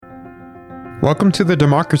Welcome to the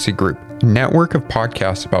Democracy Group, a network of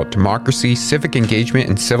podcasts about democracy, civic engagement,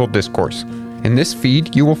 and civil discourse. In this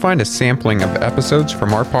feed, you will find a sampling of episodes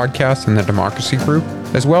from our podcast in the Democracy Group,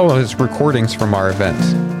 as well as recordings from our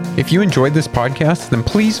events. If you enjoyed this podcast, then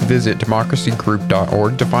please visit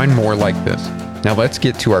democracygroup.org to find more like this. Now let's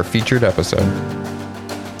get to our featured episode.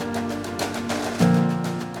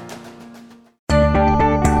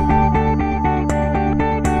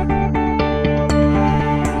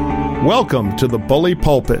 Welcome to the Bully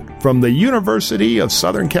Pulpit from the University of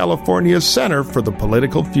Southern California's Center for the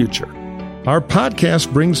Political Future. Our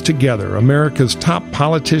podcast brings together America's top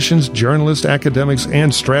politicians, journalists, academics,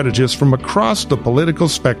 and strategists from across the political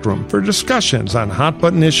spectrum for discussions on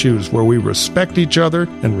hot-button issues where we respect each other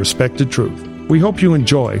and respect the truth. We hope you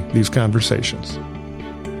enjoy these conversations.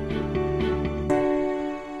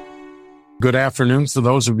 Good afternoon to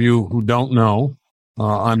those of you who don't know.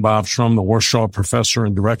 I'm Bob Shrum, the Warsaw Professor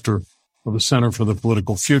and Director of the Center for the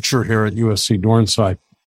Political Future here at USC Dornsife.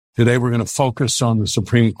 Today we're going to focus on the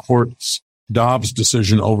Supreme Court's Dobbs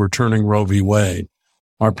decision overturning Roe v. Wade.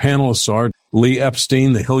 Our panelists are Lee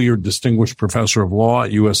Epstein, the Hilliard Distinguished Professor of Law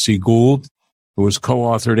at USC Gould, who has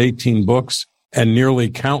co-authored 18 books and nearly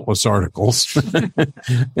countless articles,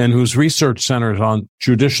 and whose research centers on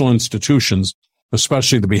judicial institutions,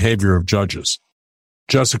 especially the behavior of judges.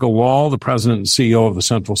 Jessica Wall, the president and CEO of the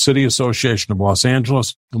Central City Association of Los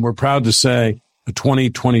Angeles, and we're proud to say a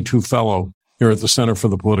 2022 fellow here at the Center for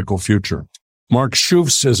the Political Future. Mark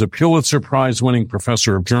Schoofs is a Pulitzer Prize-winning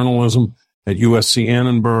professor of journalism at USC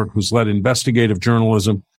Annenberg, who's led investigative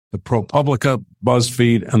journalism at ProPublica,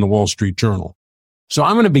 BuzzFeed, and the Wall Street Journal. So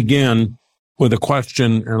I'm going to begin with a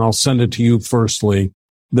question, and I'll send it to you firstly,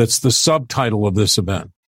 that's the subtitle of this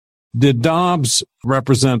event. Did Dobbs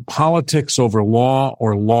represent politics over law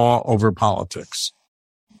or law over politics?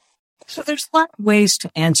 So there's a lot of ways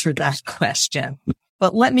to answer that question,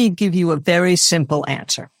 but let me give you a very simple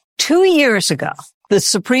answer. 2 years ago, the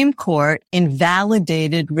Supreme Court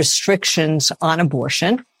invalidated restrictions on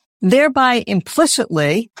abortion, thereby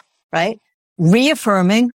implicitly,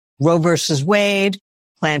 reaffirming Roe versus Wade,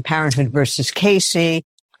 Planned Parenthood versus Casey,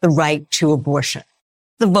 the right to abortion.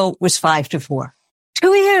 The vote was 5-4.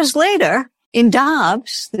 2 years later, in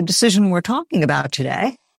Dobbs, the decision we're talking about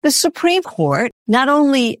today, the Supreme Court not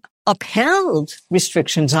only upheld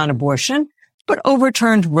restrictions on abortion, but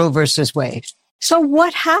overturned Roe versus Wade. So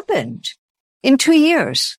what happened in 2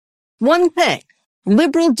 years? One thing,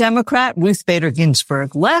 liberal Democrat Ruth Bader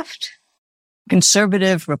Ginsburg left,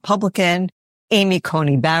 conservative Republican Amy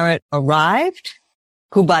Coney Barrett arrived,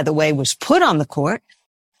 who, by the way, was put on the court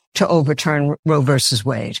to overturn Roe versus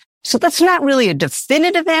Wade. So that's not really a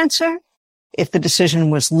definitive answer. If the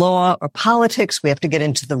decision was law or politics, we have to get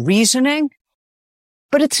into the reasoning.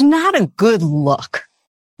 But it's not a good look,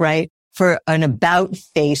 for an about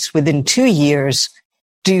face within 2 years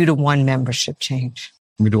due to one membership change.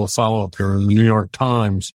 Let me do a follow-up here. In the New York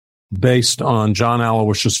Times, based on John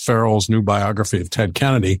Aloysius Farrell's new biography of Ted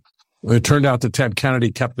Kennedy, it turned out that Ted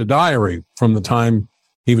Kennedy kept a diary from the time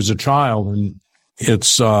he was a child, and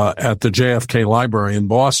it's at the JFK Library in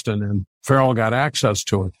Boston, and Farrell got access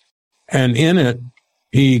to it. And in it,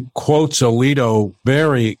 he quotes Alito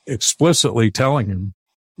very explicitly telling him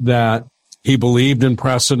that he believed in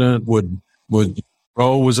precedent,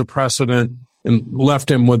 Roe was a precedent, and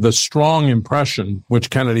left him with a strong impression,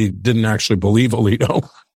 which Kennedy didn't actually believe Alito,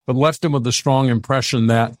 but left him with the strong impression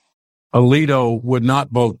that Alito would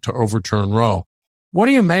not vote to overturn Roe. What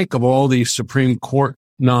do you make of all these Supreme Court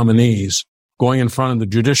nominees going in front of the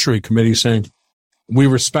Judiciary Committee saying, we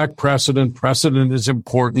respect precedent is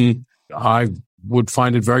important, I would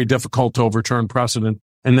find it very difficult to overturn precedent,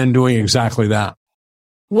 and then doing exactly that?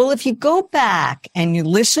 Well, if you go back and you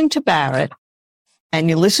listen to Barrett, and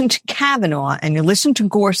you listen to Kavanaugh, and you listen to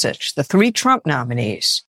Gorsuch, the three Trump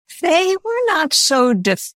nominees, they were not so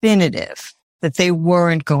definitive that they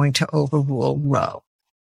weren't going to overrule Roe.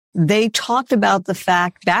 They talked about the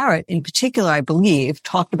fact, Barrett in particular, I believe,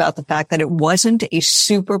 talked about the fact that it wasn't a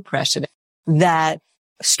super precedent, that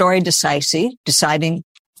stare decisis, deciding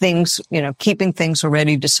things, keeping things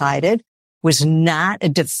already decided, was not a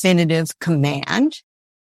definitive command.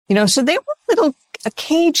 So they were a little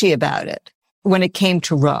cagey about it when it came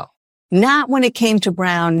to Roe. Not when it came to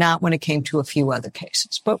Brown, not when it came to a few other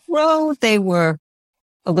cases. But Roe, they were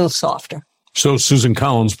a little softer. So Susan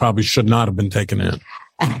Collins probably should not have been taken in.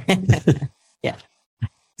 Yeah.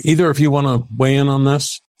 Either of you want to weigh in on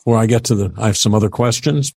this before I get to I have some other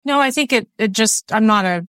questions? No, I think it I'm not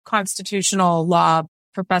a constitutional law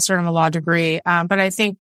professor and a law degree, but I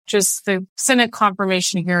think just the Senate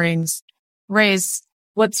confirmation hearings raise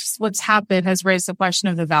what's happened has raised the question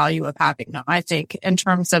of the value of having them, I think, in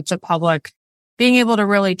terms of the public being able to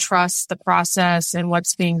really trust the process and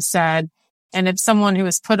what's being said. And if someone who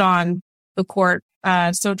is put on the court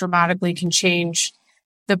so dramatically can change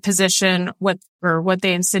the position what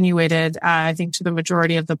they insinuated, I think, to the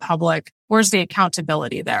majority of the public, where's the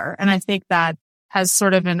accountability there? And I think that has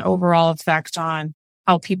sort of an overall effect on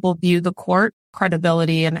how people view the court,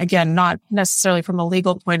 credibility. And again, not necessarily from a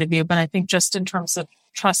legal point of view, but I think just in terms of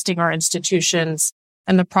trusting our institutions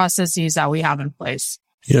and the processes that we have in place.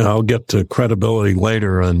 Yeah, I'll get to credibility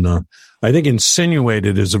later. And I think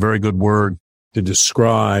insinuated is a very good word to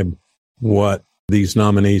describe what these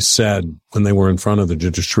nominees said when they were in front of the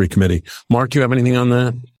Judiciary Committee. Mark, you have anything on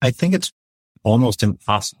that? I think it's almost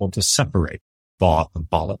impossible to separate law and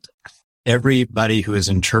politics. Everybody who is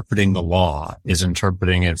interpreting the law is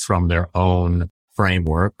interpreting it from their own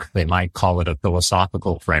framework. They might call it a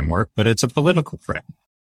philosophical framework, but it's a political framework.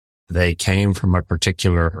 They came from a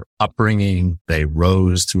particular upbringing. They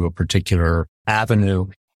rose through a particular avenue.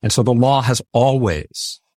 And so the law has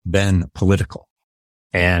always been political.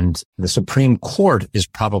 And the Supreme Court is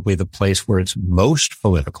probably the place where it's most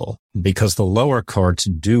political because the lower courts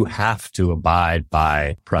do have to abide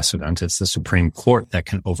by precedent. It's the Supreme Court that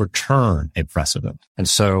can overturn a precedent. And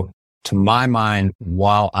so to my mind,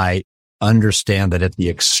 while I understand that at the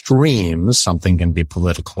extremes, something can be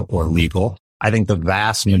political or legal, I think the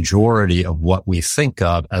vast majority of what we think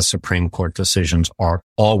of as Supreme Court decisions are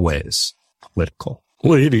always political.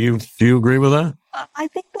 Lee, do you agree with that? I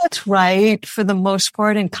think that's right for the most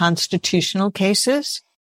part in constitutional cases.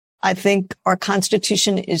 I think our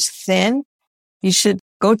Constitution is thin. You should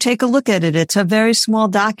go take a look at it. It's a very small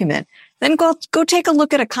document. Then go take a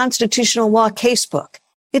look at a constitutional law casebook.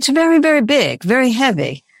 It's very, very big, very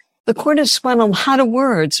heavy. The court has spent a lot of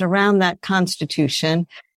words around that Constitution,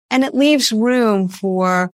 and it leaves room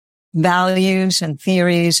for values and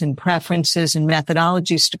theories and preferences and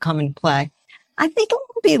methodologies to come and play. I think it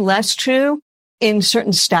will be less true in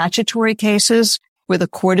certain statutory cases where the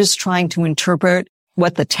court is trying to interpret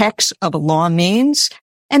what the text of a law means.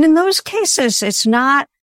 And in those cases, it's not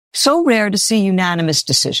so rare to see unanimous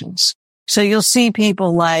decisions. So you'll see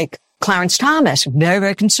people like Clarence Thomas, very,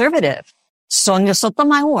 very conservative. Sonia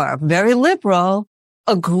Sotomayor, very liberal,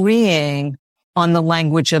 agreeing on the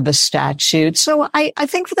language of a statute. So I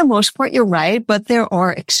think for the most part, you're right, but there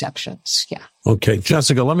are exceptions. Yeah. Okay,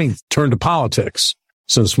 Jessica, let me turn to politics.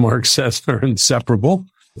 Since Mark says they're inseparable,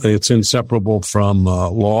 it's inseparable from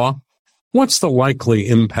law. What's the likely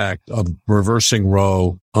impact of reversing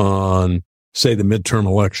Roe on, say, the midterm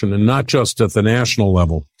election, and not just at the national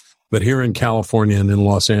level, but here in California and in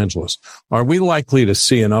Los Angeles? Are we likely to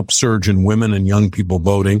see an upsurge in women and young people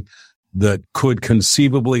voting that could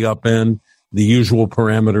conceivably upend the usual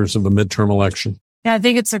parameters of a midterm election? Yeah, I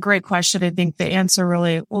think it's a great question. I think the answer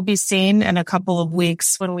really will be seen in a couple of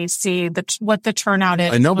weeks when we see what the turnout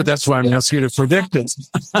is. I know, but that's why I'm asking you to predict it.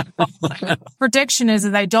 Prediction is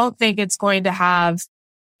that I don't think it's going to have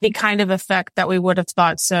the kind of effect that we would have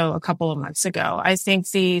thought so a couple of months ago. I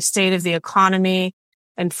think the state of the economy,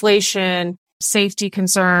 inflation, safety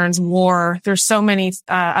concerns, war, there's so many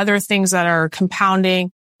other things that are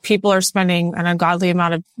compounding. People are spending an ungodly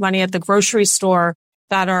amount of money at the grocery store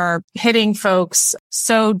that are hitting folks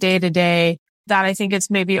so day to day that I think it's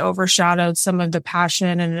maybe overshadowed some of the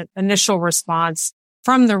passion and initial response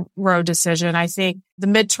from the Roe decision. I think the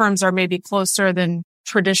midterms are maybe closer than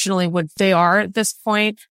traditionally what they are at this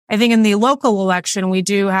point. I think in the local election, we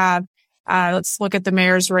do have, let's look at the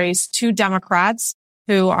mayor's race, 2 Democrats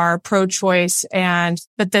who are pro-choice,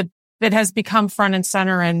 but it has become front and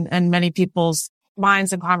center in many people's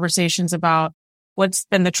minds and conversations about what's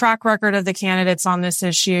been the track record of the candidates on this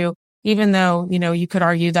issue, even though, you could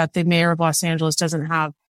argue that the mayor of Los Angeles doesn't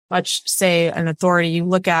have much say and authority. You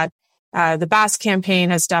look at the Bass campaign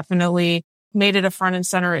has definitely made it a front and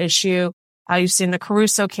center issue. You've seen the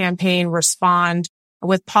Caruso campaign respond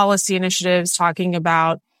with policy initiatives talking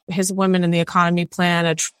about his Women in the Economy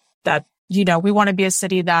plan, that, we want to be a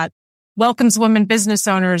city that welcomes women business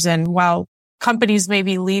owners. And while companies may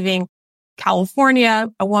be leaving California,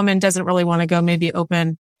 a woman doesn't really want to go maybe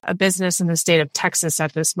open a business in the state of Texas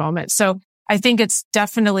at this moment. So I think it's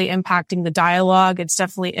definitely impacting the dialogue. It's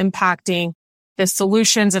definitely impacting the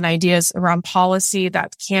solutions and ideas around policy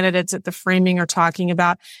that candidates at the framing are talking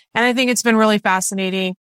about. And I think it's been really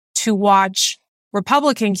fascinating to watch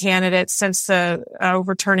Republican candidates since the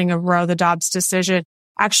overturning of Roe, the Dobbs decision,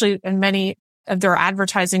 actually in many of their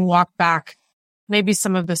advertising walk back maybe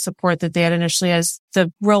some of the support that they had initially as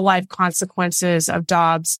the real life consequences of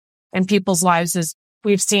Dobbs and people's lives. As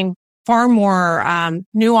we've seen far more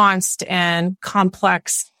nuanced and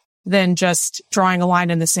complex than just drawing a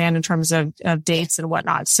line in the sand in terms of dates and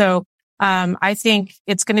whatnot. So I think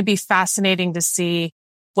it's going to be fascinating to see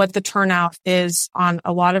what the turnout is on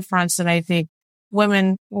a lot of fronts. And I think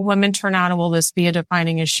women turn out, and will this be a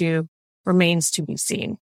defining issue, remains to be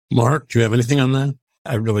seen. Mark, do you have anything on that?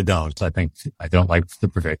 I really don't. I think I don't like to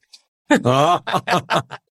predict.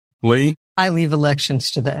 Lee? I leave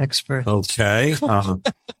elections to the experts. Okay.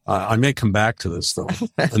 I may come back to this, though,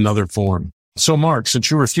 another form. So, Mark,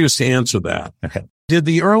 since you refuse to answer that, did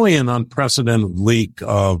the early and unprecedented leak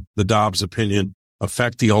of the Dobbs opinion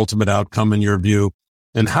affect the ultimate outcome in your view?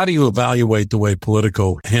 And how do you evaluate the way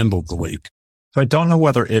Politico handled the leak? So I don't know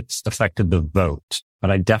whether it's affected the vote,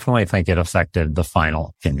 but I definitely think it affected the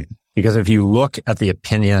final opinion. Because if you look at the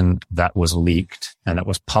opinion that was leaked and that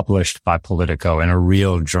was published by Politico in a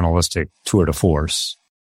real journalistic tour de force,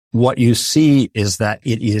 what you see is that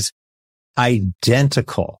it is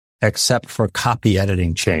identical except for copy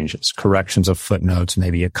editing changes, corrections of footnotes,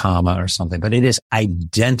 maybe a comma or something, but it is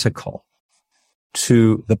identical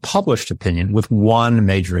to the published opinion with one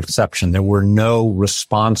major exception. There were no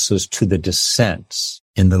responses to the dissents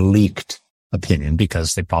in the leaked opinion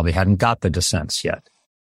because they probably hadn't got the dissents yet.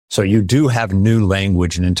 So you do have new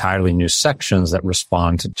language and entirely new sections that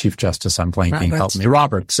respond to Chief Justice, I'm blanking, help me,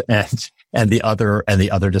 Roberts and the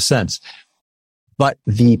other dissents. But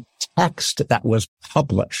the text that was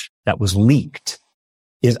published, that was leaked,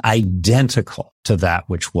 is identical to that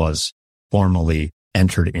which was formally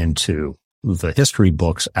entered into the history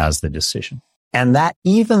books as the decision. And that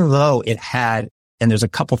even though it had, and there's a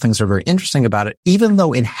couple things that are very interesting about it, even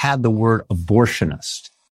though it had the word abortionist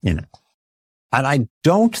in it. And I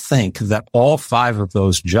don't think that all five of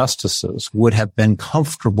those justices would have been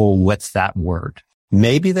comfortable with that word.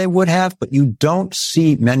 Maybe they would have, but you don't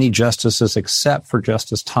see many justices except for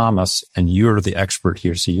Justice Thomas, and you're the expert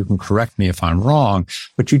here, so you can correct me if I'm wrong,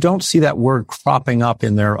 but you don't see that word cropping up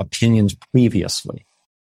in their opinions previously.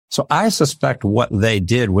 So I suspect what they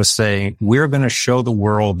did was say, we're going to show the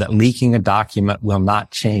world that leaking a document will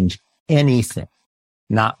not change anything,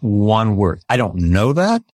 not one word. I don't know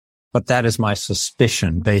that, but that is my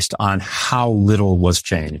suspicion based on how little was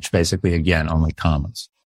changed. Basically, again, only commas.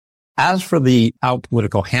 As for how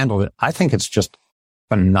Politico handled it, I think it's just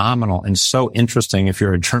phenomenal and so interesting if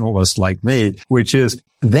you're a journalist like me, which is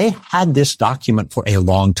they had this document for a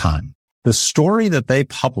long time. The story that they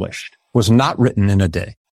published was not written in a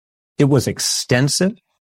day. It was extensive.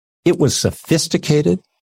 It was sophisticated.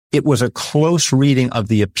 It was a close reading of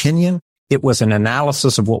the opinion. It was an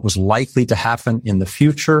analysis of what was likely to happen in the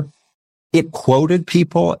future. It quoted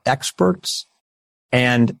people, experts,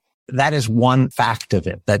 and that is one fact of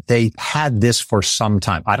it, that they had this for some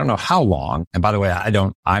time. I don't know how long. And by the way,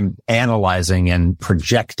 I'm analyzing and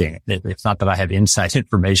projecting. It's not that I have inside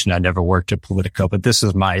information. I never worked at Politico, but this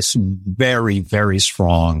is my very, very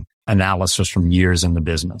strong analysis from years in the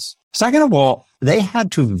business. Second of all, they had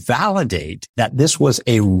to validate that this was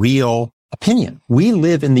a real opinion. We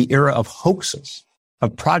live in the era of hoaxes,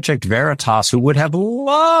 of Project Veritas, who would have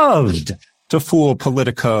loved to fool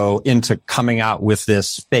Politico into coming out with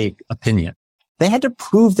this fake opinion. They had to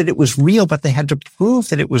prove that it was real, but they had to prove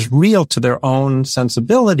that it was real to their own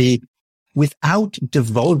sensibility without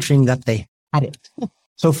divulging that they had it.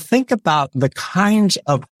 So think about the kinds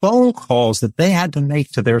of phone calls that they had to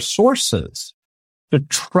make to their sources to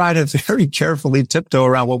try to very carefully tiptoe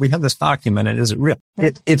around, well, we have this document, and is it real?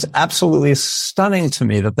 It's absolutely stunning to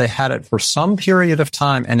me that they had it for some period of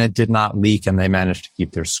time and it did not leak, and they managed to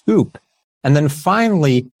keep their scoop. And then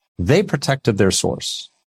finally, they protected their source.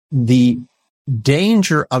 The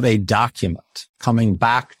danger of a document coming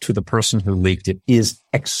back to the person who leaked it is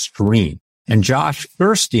extreme. And Josh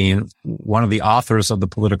Gerstein, one of the authors of the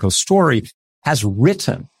Politico story, has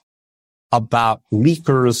written about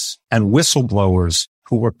leakers and whistleblowers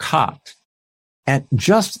who were caught. And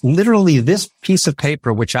just literally this piece of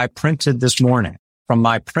paper, which I printed this morning from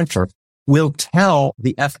my printer, will tell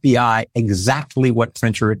the FBI exactly what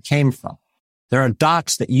printer it came from. There are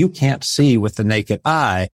dots that you can't see with the naked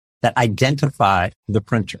eye that identify the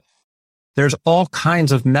printer. There's all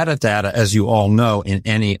kinds of metadata, as you all know, in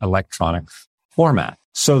any electronic format.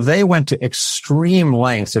 So they went to extreme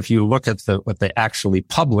lengths, if you look at what they actually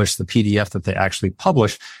published, the PDF that they actually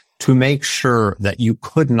published, to make sure that you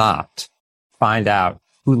could not find out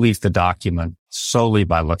who leaked the document solely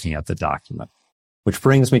by looking at the document. Which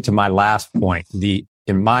brings me to my last point,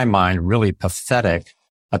 in my mind, really pathetic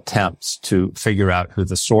attempts to figure out who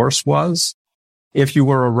the source was. If you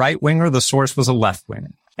were a right-winger, the source was a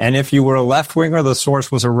left-winger. And if you were a left winger, the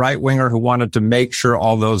source was a right winger who wanted to make sure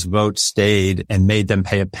all those votes stayed and made them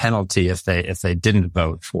pay a penalty if they didn't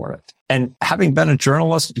vote for it. And having been a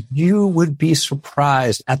journalist, you would be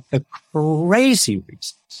surprised at the crazy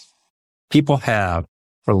reasons people have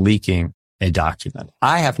for leaking a document.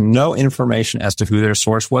 I have no information as to who their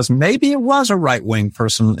source was. Maybe it was a right-wing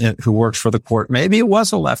person who works for the court. Maybe it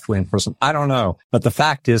was a left-wing person. I don't know. But the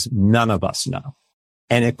fact is, none of us know.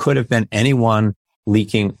 And it could have been anyone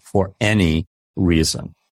leaking for any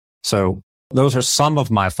reason. So those are some of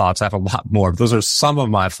my thoughts. I have a lot more. Those are some of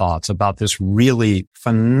my thoughts about this really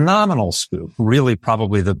phenomenal scoop, really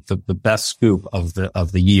probably the best scoop of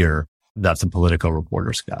the year that the Politico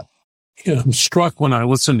reporters got. Yeah, I'm struck when I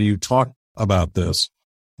listen to you talk about this,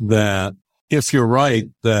 that if you're right,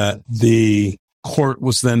 that the court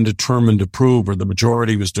was then determined to prove, or the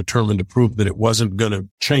majority was determined to prove, that it wasn't going to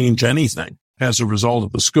change anything as a result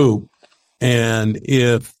of the scoop. And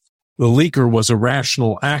if the leaker was a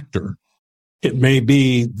rational actor, it may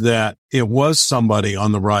be that it was somebody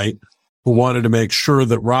on the right who wanted to make sure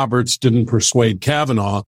that Roberts didn't persuade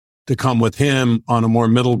Kavanaugh to come with him on a more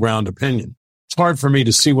middle ground opinion. It's hard for me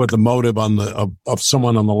to see what the motive of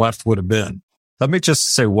someone on the left would have been. Let me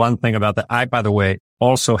just say one thing about that. I, by the way,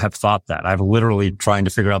 also have thought that. I've literally trying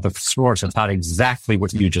to figure out the source and thought exactly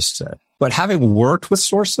what you just said. But having worked with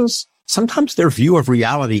sources, sometimes their view of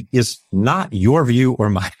reality is not your view or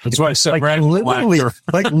mine. That's why I said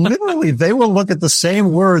literally, they will look at the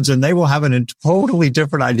same words and they will have a totally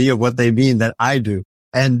different idea of what they mean than I do.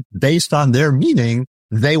 And based on their meaning,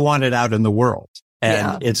 they want it out in the world.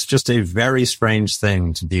 And It's just a very strange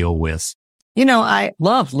thing to deal with. I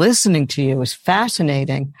love listening to you. It's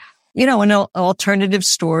fascinating. An alternative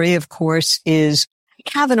story, of course, is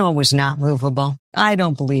Kavanaugh was not movable. I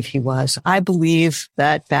don't believe he was. I believe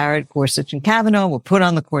that Barrett, Gorsuch, and Kavanaugh were put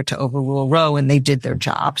on the court to overrule Roe, and they did their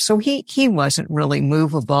job. So he wasn't really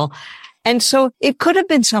movable. And so it could have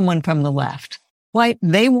been someone from the left. Why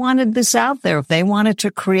they wanted this out there. If they wanted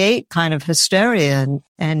to create kind of hysteria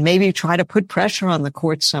and maybe try to put pressure on the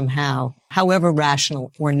court somehow, however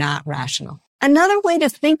rational or not rational. Another way to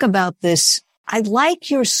think about this, I like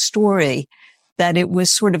your story that it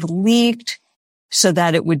was sort of leaked so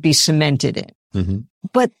that it would be cemented in. Mm-hmm.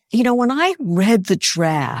 But, when I read the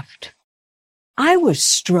draft, I was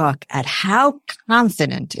struck at how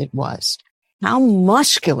confident it was, how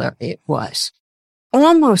muscular it was,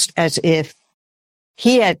 almost as if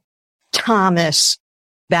he had Thomas,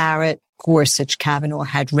 Barrett, Gorsuch, Kavanaugh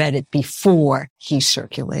had read it before he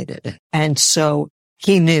circulated it. And so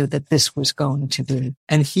he knew that this was going to be.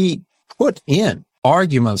 And he put in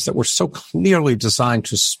arguments that were so clearly designed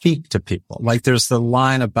to speak to people. Like there's the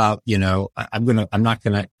line about, I'm not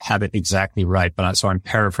going to have it exactly right, but so I'm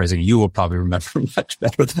paraphrasing. You will probably remember much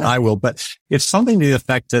better than I will, but it's something to the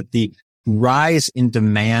effect that the rise in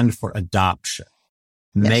demand for adoption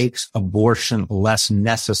makes abortion less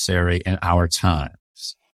necessary in our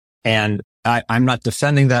times. And I'm not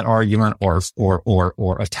defending that argument or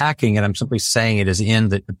attacking it. I'm simply saying it is in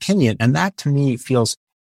the opinion. And that to me feels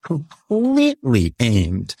completely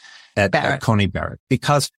aimed at Coney Barrett,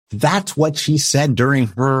 because that's what she said during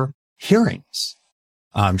her hearings.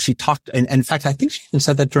 She talked, and in fact, I think she even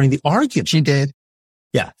said that during the argument. She did.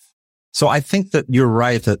 Yeah. So I think that you're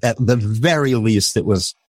right that at the very least it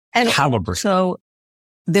was calibrated. So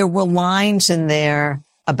there were lines in there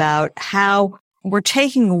about how we're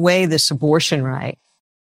taking away this abortion right,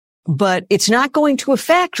 but it's not going to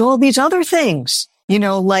affect all these other things,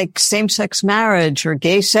 like same-sex marriage or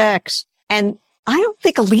gay sex. And I don't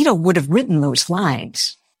think Alito would have written those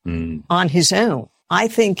lines on his own. I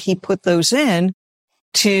think he put those in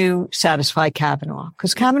to satisfy Kavanaugh,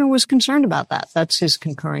 because Kavanaugh was concerned about that. That's his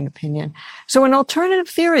concurring opinion. So an alternative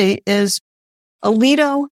theory is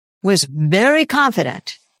Alito was very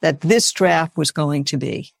confident that this draft was going to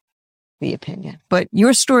be the opinion. But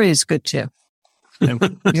your story is good too.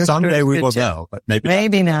 Someday we will know, but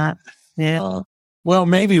maybe not. Yeah. Well,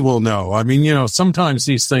 maybe we'll know. I mean, sometimes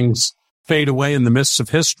these things fade away in the mists of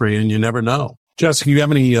history and you never know. Jessica, you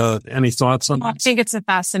have any thoughts on that? I think it's a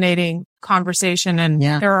fascinating conversation, and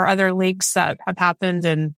there are other leaks that have happened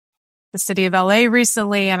in the city of LA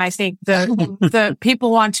recently. And I think the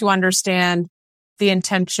people want to understand the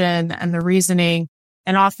intention and the reasoning.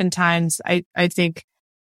 And oftentimes I think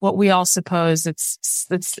what we all suppose it's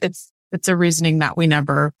a reasoning that we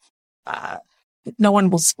never, no one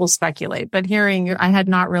will speculate. But I had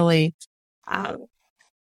not really,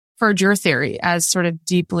 heard your theory as sort of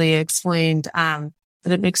deeply explained, but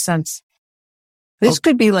it makes sense. This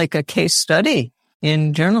could be like a case study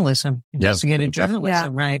in journalism, investigative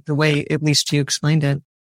journalism, right? The way at least you explained it.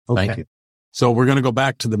 Okay. Thank you. So we're going to go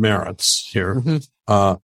back to the merits here.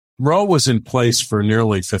 Roe was in place for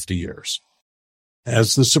nearly 50 years.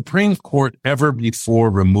 Has the Supreme Court ever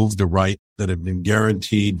before removed a right that had been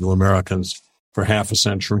guaranteed to Americans for half a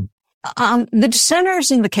century? The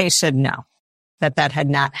dissenters in the case said no, that had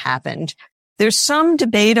not happened. There's some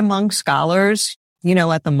debate among scholars,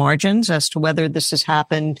 at the margins as to whether this has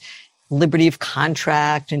happened, liberty of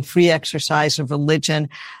contract and free exercise of religion.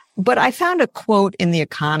 But I found a quote in The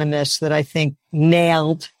Economist that I think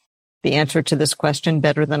nailed the answer to this question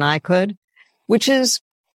better than I could, which is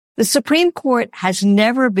the Supreme Court has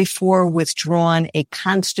never before withdrawn a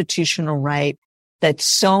constitutional right that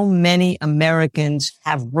so many Americans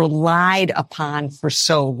have relied upon for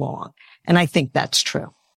so long. And I think that's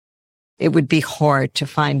true. It would be hard to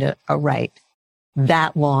find a right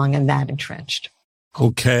that long and that entrenched.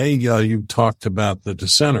 Okay, you talked about the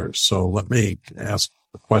dissenters, so let me ask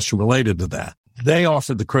a question related to that. They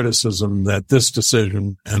offered the criticism that this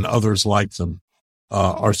decision and others like them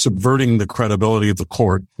are subverting the credibility of the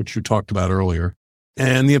court, which you talked about earlier,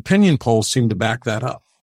 and the opinion polls seem to back that up.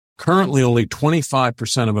 Currently, only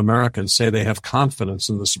 25% of Americans say they have confidence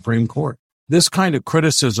in the Supreme Court. This kind of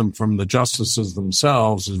criticism from the justices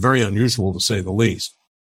themselves is very unusual, to say the least.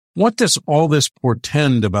 What does all this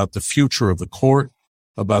portend about the future of the court,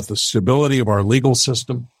 about the stability of our legal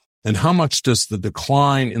system, and how much does the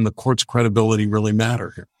decline in the court's credibility really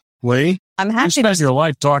matter here? Lee? I'm happy. You spend your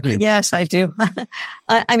life talking. Yes, I do.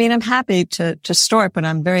 I'm happy to start, but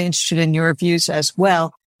I'm very interested in your views as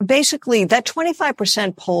well. Basically, that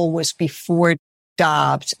 25% poll was before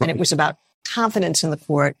Dobbs, and it was about confidence in the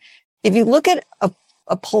court. If you look at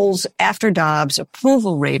a polls after Dobbs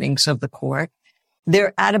approval ratings of the court,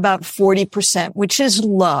 they're at about 40%, which is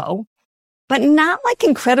low, but not like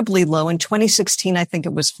incredibly low. In 2016, I think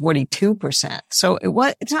it was 42%. So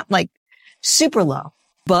it's not like super low,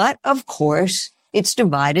 but of course it's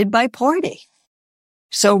divided by party.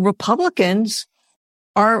 So Republicans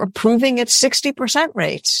are approving at 60%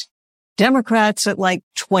 rates, Democrats at like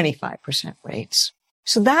 25% rates.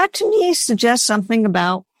 So that to me suggests something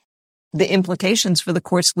about the implications for the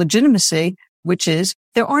court's legitimacy, which is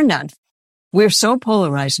there are none. We're so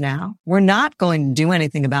polarized now. We're not going to do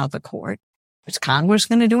anything about the court. Is Congress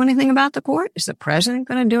going to do anything about the court? Is the president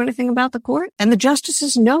going to do anything about the court? And the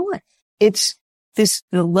justices know it. It's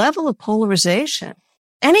the level of polarization.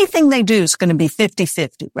 Anything they do is going to be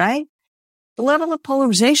 50-50, right? The level of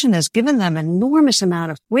polarization has given them an enormous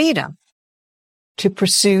amount of freedom to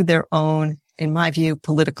pursue their own, in my view,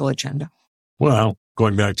 political agenda. Well,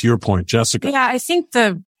 going back to your point, Jessica. Yeah, I think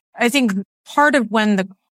part of when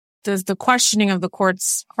the questioning of the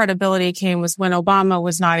court's credibility came was when Obama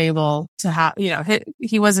was not able to have,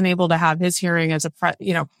 he wasn't able to have his hearing as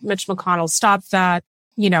Mitch McConnell stopped that,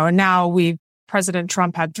 and now President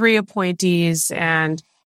Trump had 3 appointees and,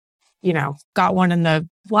 got one in the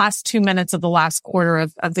last 2 minutes of the last quarter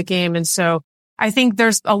of the game. And so I think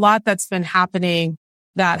there's a lot that's been happening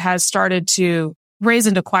that has started to raise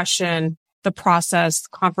into question the process,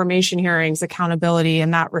 confirmation hearings, accountability in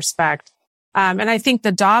that respect. And I think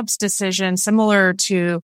the Dobbs decision, similar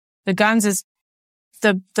to the guns, is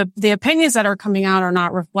the opinions that are coming out are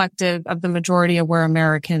not reflective of the majority of where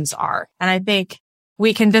Americans are. And I think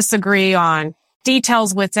we can disagree on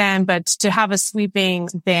details within, but to have a sweeping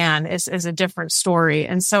ban is a different story.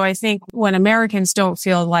 And so I think when Americans don't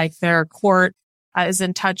feel like their court is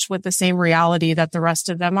in touch with the same reality that the rest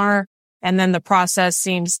of them are, and then the process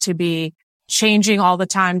seems to be changing all the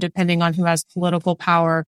time depending on who has political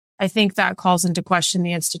power, I think that calls into question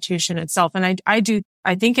the institution itself. And I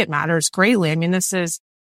think it matters greatly. I mean, this is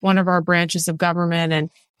one of our branches of government. And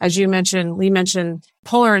as you mentioned, Lee mentioned,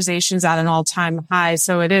 polarization's at an all-time high.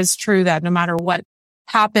 So it is true that no matter what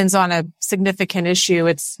happens on a significant issue,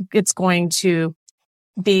 it's going to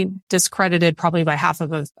be discredited probably by half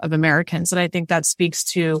of Americans. And I think that speaks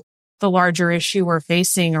to the larger issue we're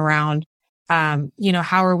facing around,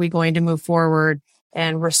 how are we going to move forward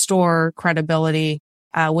and restore credibility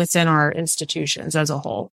within our institutions as a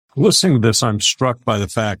whole. Listening to this, I'm struck by the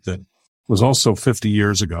fact that it was also 50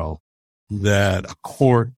 years ago that a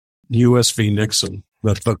court, U.S. v. Nixon,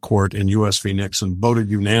 that the court in U.S. v. Nixon voted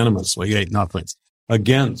unanimously 8-0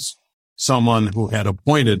 against someone who had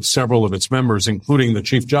appointed several of its members, including the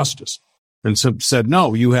Chief Justice, and said,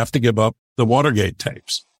 no, you have to give up the Watergate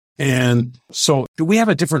tapes. And so do we have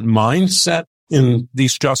a different mindset in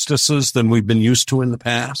these justices than we've been used to in the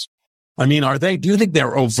past? I mean, do you think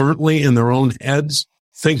they're overtly in their own heads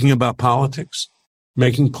thinking about politics,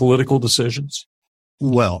 making political decisions?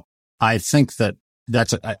 Well, I think that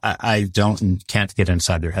I don't and can't get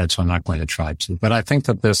inside their head, so I'm not going to try to. But I think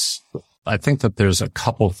that this I think that there's a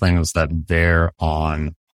couple things that bear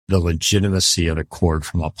on the legitimacy of the court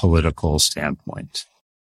from a political standpoint.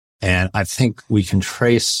 And I think you can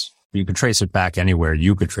trace it back anywhere.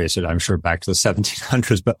 You could trace it, I'm sure, back to the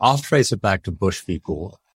 1700s, but I'll trace it back to Bush v.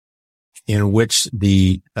 Gore, in which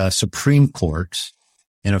the Supreme Court,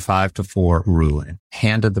 in a 5-4 ruling,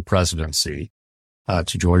 handed the presidency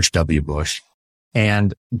to George W. Bush,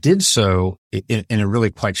 and did so in a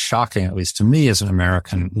really quite shocking, at least to me as an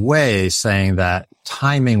American, way, saying that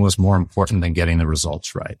timing was more important than getting the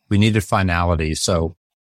results right. We needed finality, so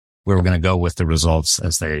we were going to go with the results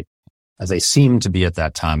as they seemed to be at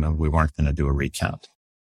that time, and we weren't going to do a recount.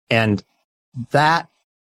 And that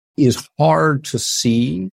is hard to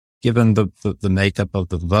see, given the makeup of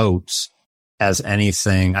the votes, as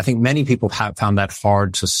anything. I think many people have found that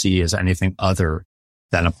hard to see as anything other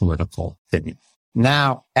than a political opinion.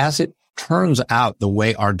 Now, as it turns out, the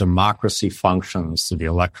way our democracy functions through the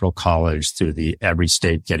Electoral College, through every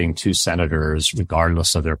state getting 2 senators,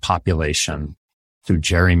 regardless of their population, through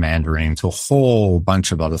gerrymandering, to a whole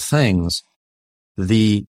bunch of other things,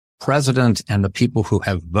 the president and the people who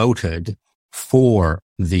have voted for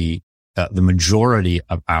the majority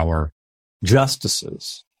of our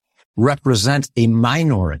justices represent a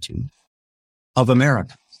minority of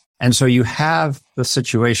Americans. And so you have the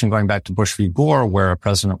situation going back to Bush v. Gore, where a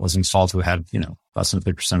president was installed who had, less than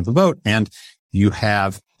 50% of the vote. And you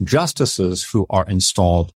have justices who are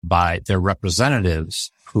installed by their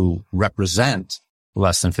representatives who represent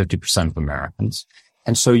less than 50% of Americans.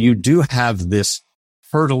 And so you do have this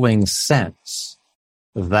hurtling sense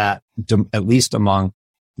that, at least among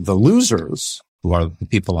the losers, who are the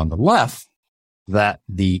people on the left, that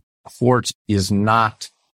the court is not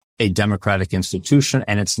a democratic institution,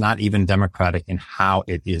 and it's not even democratic in how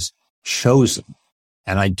it is chosen.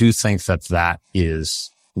 And I do think that that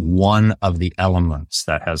is one of the elements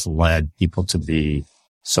that has led people to be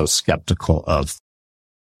so skeptical of.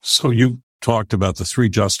 So you talked about the 3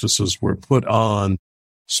 justices were put on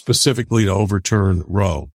specifically to overturn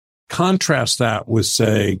Roe. Contrast that with,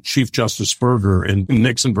 say, Chief Justice Burger in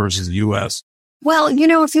Nixon versus the U.S. Well,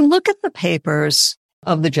 if you look at the papers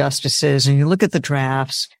of the justices and you look at the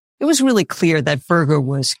drafts, it was really clear that Burger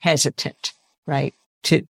was hesitant, right,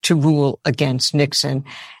 to rule against Nixon.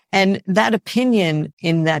 And that opinion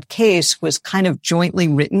in that case was kind of jointly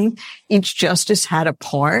written. Each justice had a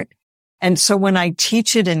part. And so when I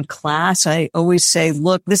teach it in class, I always say,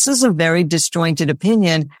 look, this is a very disjointed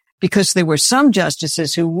opinion, because there were some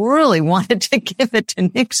justices who really wanted to give it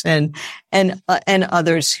to Nixon and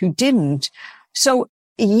others who didn't. So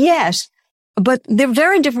yes, but they're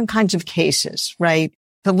very different kinds of cases, right?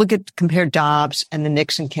 To compare Dobbs and the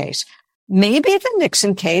Nixon case. Maybe the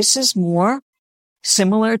Nixon case is more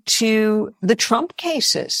similar to the Trump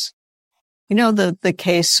cases. The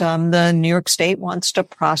case, the New York State wants to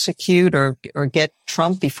prosecute or get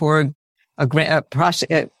Trump before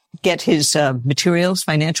get his materials,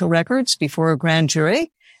 financial records before a grand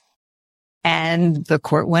jury. And the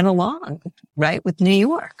court went along, right, with New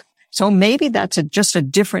York. So maybe that's just a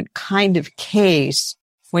different kind of case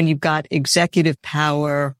when you've got executive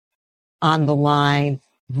power on the line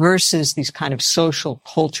versus these kind of social,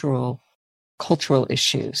 cultural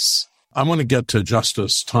issues. I want to get to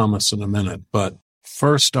Justice Thomas in a minute, but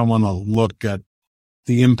first I want to look at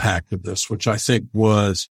the impact of this, which I think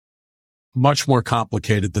was much more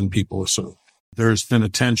complicated than people assume. There's been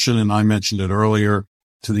attention, and I mentioned it earlier,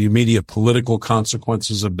 to the immediate political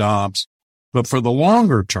consequences of Dobbs. But for the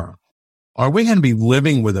longer term, are we going to be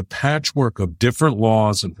living with a patchwork of different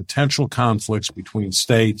laws and potential conflicts between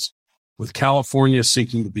states, with California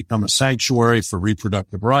seeking to become a sanctuary for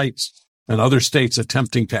reproductive rights and other states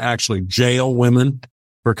attempting to actually jail women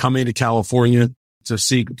for coming to California to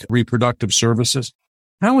seek reproductive services?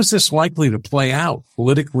 How is this likely to play out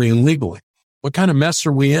politically and legally? What kind of mess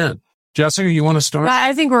are we in? Jessica, you want to start?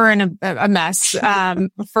 I think we're in a mess,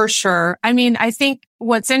 for sure. I mean, I think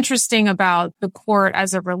what's interesting about the court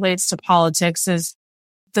as it relates to politics is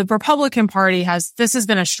the Republican Party this has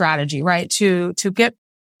been a strategy, right? To get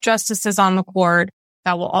justices on the court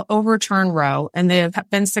that will overturn Roe, and they have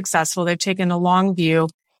been successful. They've taken a long view.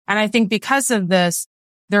 And I think because of this,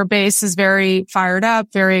 their base is very fired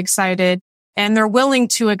up, very excited, and they're willing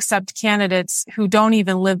to accept candidates who don't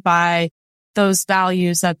even live by those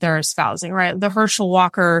values that they're espousing, right? The Herschel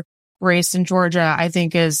Walker race in Georgia, I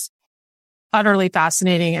think, is utterly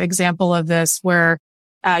fascinating example of this, where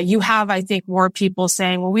you have, I think, more people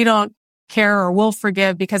saying, well, we don't care or we'll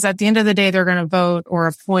forgive, because at the end of the day, they're going to vote or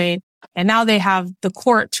appoint. And now they have the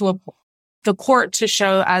court to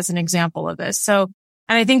show as an example of this. So,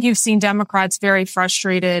 and I think you've seen Democrats very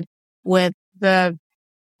frustrated with the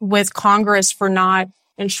with Congress for not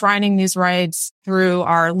enshrining these rights through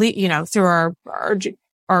through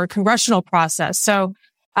our congressional process. So,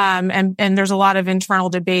 and there's a lot of internal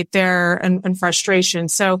debate there and frustration.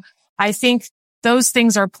 So I think those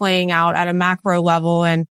things are playing out at a macro level.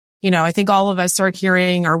 And, I think all of us are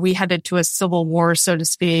hearing, are we headed to a civil war, so to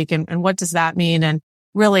speak? And what does that mean? And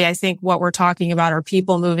really, I think what we're talking about are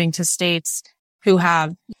people moving to states who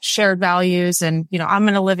have shared values. And, I'm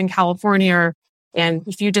going to live in California, and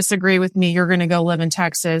if you disagree with me, you're going to go live in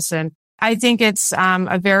Texas. And I think it's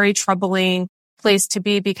a very troubling place to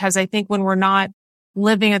be, because I think when we're not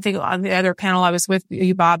living, I think on the other panel I was with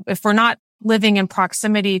you, Bob, if we're not living in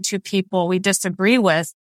proximity to people we disagree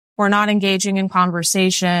with, we're not engaging in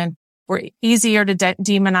conversation. We're easier to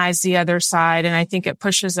demonize the other side. And I think it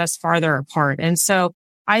pushes us farther apart. And so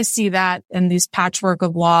I see that in these patchwork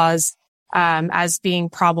of laws as being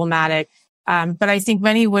problematic. But I think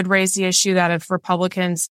many would raise the issue that if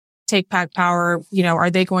Republicans take back power,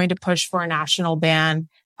 are they going to push for a national ban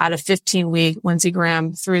at a 15-week? Lindsey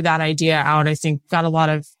Graham threw that idea out, I think got a lot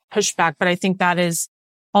of pushback. But I think that is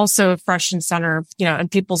also fresh and center, in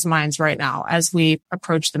people's minds right now as we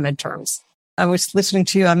approach the midterms. I was listening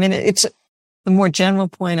to you. I mean, it's the more general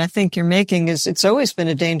point I think you're making is it's always been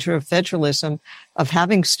a danger of federalism, of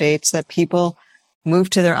having states that people move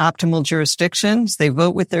to their optimal jurisdictions. They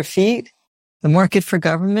vote with their feet, the market for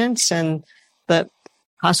governments, and the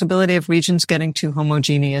possibility of regions getting too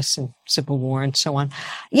homogeneous and civil war and so on.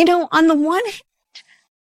 On the one hand,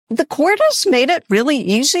 the Supreme Court has made it really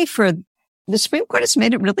easy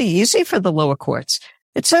for the lower courts.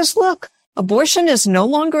 It says, look, abortion is no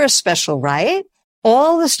longer a special right.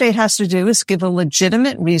 All the state has to do is give a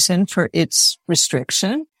legitimate reason for its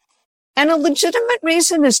restriction. And a legitimate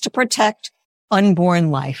reason is to protect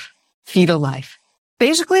unborn life, fetal life.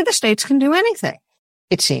 Basically, the states can do anything,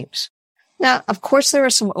 it seems. Now, of course, there are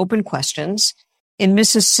some open questions. In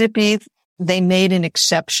Mississippi, they made an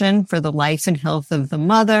exception for the life and health of the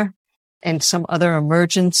mother and some other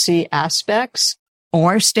emergency aspects.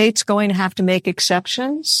 Are states going to have to make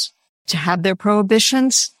exceptions to have their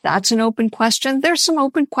prohibitions? That's an open question. There's some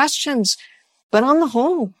open questions. But on the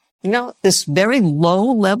whole, this very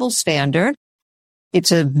low level standard,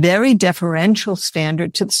 it's a very deferential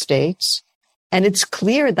standard to the states. And it's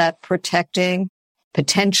clear that protecting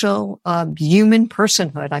potential human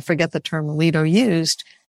personhood, I forget the term Alito used,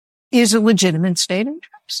 is a legitimate state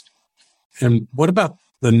interest. And what about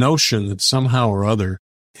the notion that somehow or other,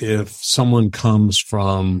 if someone comes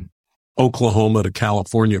from Oklahoma to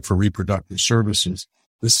California for reproductive services,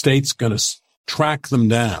 the state's going to track them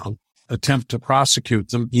down, attempt to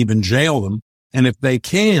prosecute them, even jail them. And if they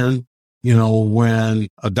can, when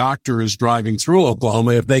a doctor is driving through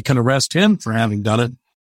Oklahoma, if they can arrest him for having done it,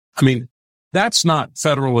 I mean, that's not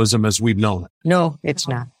federalism as we've known it. No, it's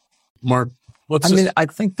not. Mark, I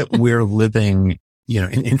think that we're living,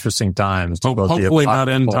 in interesting times. Hopefully not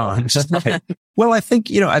end times. Right. Well, I think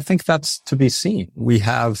that's to be seen. We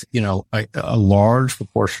have, a large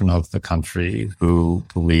proportion of the country who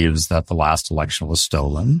believes that the last election was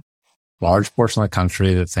stolen. Large portion of the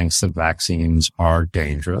country that thinks that vaccines are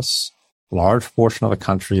dangerous. Large portion of the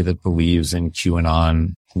country that believes in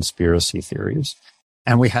QAnon conspiracy theories.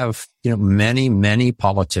 And we have, many, many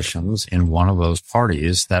politicians in one of those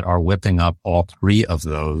parties that are whipping up all three of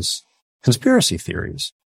those conspiracy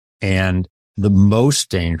theories. And the most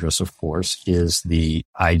dangerous, of course, is the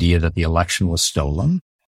idea that the election was stolen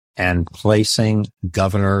and placing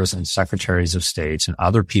governors and secretaries of states and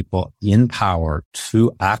other people in power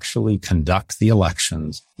to actually conduct the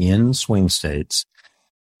elections in swing states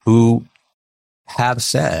who have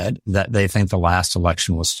said that they think the last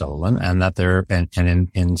election was stolen and that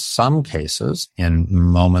in some cases, in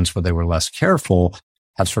moments where they were less careful,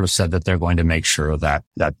 have sort of said that they're going to make sure that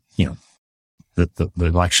the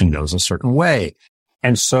election goes a certain way.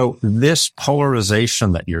 And so this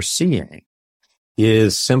polarization that you're seeing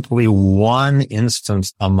is simply one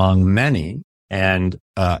instance among many, and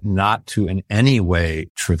not to in any way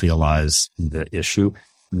trivialize the issue.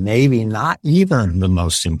 Maybe not even the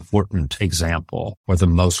most important example or the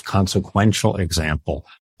most consequential example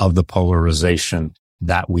of the polarization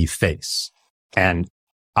that we face. And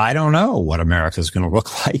I don't know what America is going to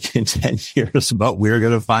look like in 10 years, but we're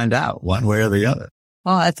going to find out one way or the other.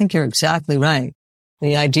 Well, I think you're exactly right.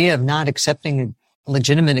 The idea of not accepting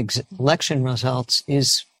legitimate election results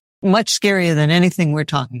is much scarier than anything we're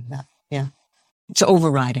talking about. Yeah. It's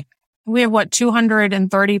overriding. We have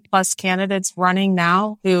 230 plus candidates running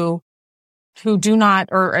now who do not,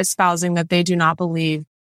 or espousing that they do not believe.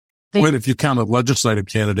 Well, if you counted legislative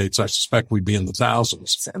candidates, I suspect we'd be in the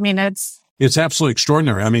thousands. I mean, it's absolutely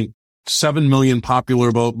extraordinary. I mean, 7 million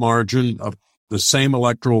popular vote margin, of the same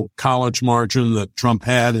electoral college margin that Trump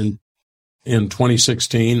had in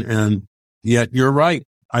 2016. And yet you're right.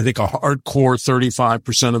 I think a hardcore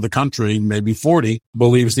 35% of the country, maybe 40,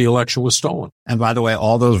 believes the election was stolen. And by the way,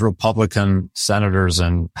 all those Republican senators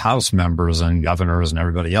and House members and governors and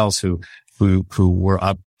everybody else who were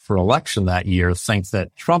up for election that year think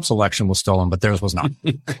that Trump's election was stolen, but theirs was not.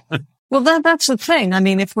 Well, that's the thing. I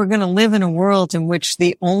mean, if we're going to live in a world in which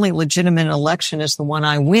the only legitimate election is the one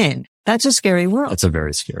I win, that's a scary world. It's a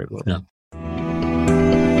very scary world. Yeah.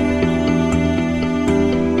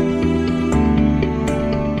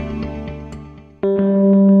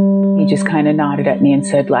 He just kind of nodded at me and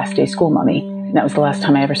said, "Last day school, Mommy." And that was the last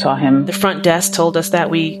time I ever saw him. The front desk told us that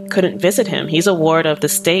we couldn't visit him. He's a ward of the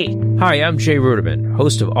state. Hi, I'm Jay Ruderman,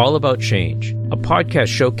 host of All About Change, a podcast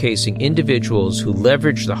showcasing individuals who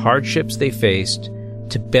leveraged the hardships they faced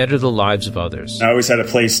to better the lives of others. I always had a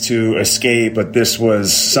place to escape, but this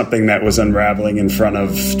was something that was unraveling in front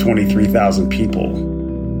of 23,000 people.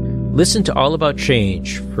 Listen to All About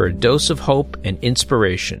Change for a dose of hope and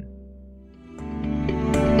inspiration.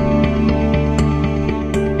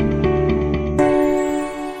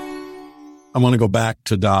 I want to go back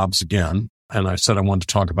to Dobbs again, and I said I wanted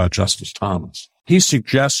to talk about Justice Thomas. He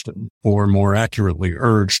suggested, or more accurately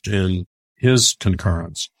urged in his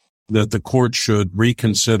concurrence, that the court should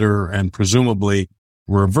reconsider and presumably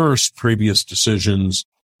reverse previous decisions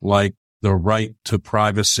like the right to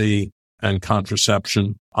privacy and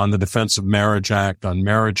contraception, on the Defense of Marriage Act, on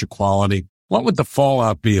marriage equality. What would the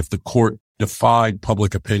fallout be if the court defied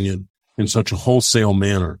public opinion in such a wholesale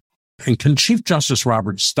manner? And can Chief Justice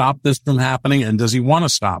Roberts stop this from happening? And does he want to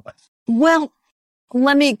stop it? Well,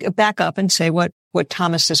 let me back up and say what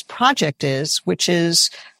Thomas's project is, which is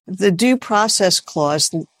the due process clause,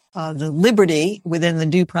 the liberty within the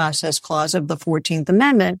due process clause of the 14th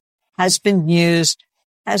Amendment has been used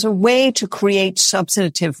as a way to create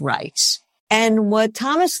substantive rights. And what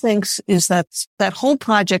Thomas thinks is that that whole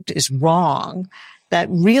project is wrong, that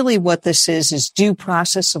really what this is due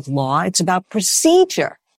process of law. It's about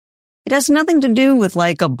procedure. It has nothing to do with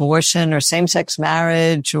like abortion or same-sex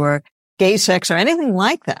marriage or gay sex or anything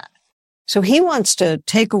like that. So he wants to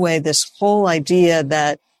take away this whole idea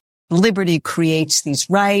that liberty creates these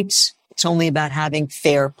rights. It's only about having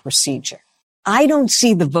fair procedure. I don't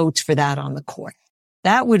see the votes for that on the court.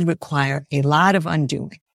 That would require a lot of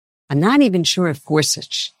undoing. I'm not even sure if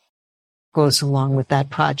Gorsuch goes along with that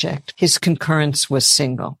project. His concurrence was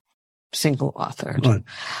single authored. Right.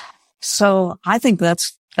 So I think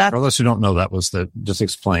that's that. For those who don't know, that was just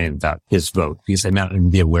explain that his vote, because they may not even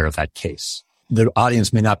be aware of that case. The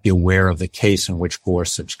audience may not be aware of the case in which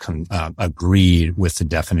Gorsuch agreed with the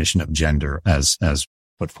definition of gender as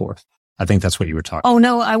put forth. I think that's what you were talking about. Oh,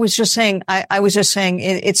 no, I was just saying,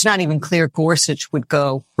 it's not even clear Gorsuch would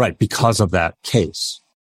go. Right, because of that case,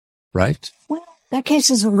 right? Well, that case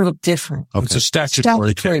is a little different. Okay. It's a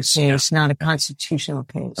statutory case. It's not a constitutional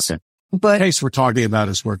case. Okay. But The case we're talking about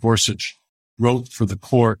is where Gorsuch wrote for the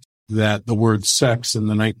court that the word sex in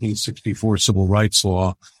the 1964 civil rights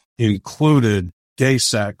law included gay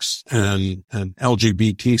sex and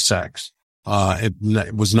LGBT sex.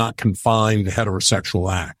 It was not confined to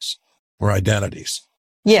heterosexual acts or identities.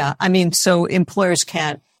 yeah, I mean, so employers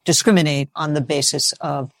can't discriminate on the basis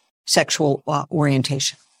of sexual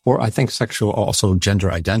orientation Or I think also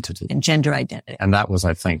gender identity. and gender identity. And that was,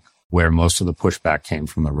 I think, where most of the pushback came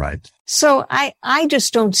from the right. So I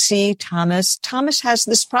just don't see Thomas. Thomas has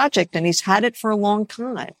this project and he's had it for a long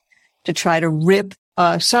time to try to rip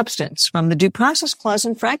substance from the due process clause.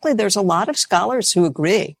 And frankly, there's a lot of scholars who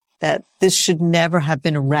agree that this should never have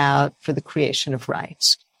been a route for the creation of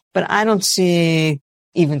rights. But I don't see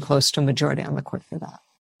even close to a majority on the court for that.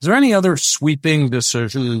 Is there any other sweeping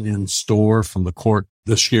decision in store from the court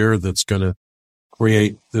this year that's going to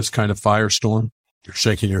create this kind of firestorm? You're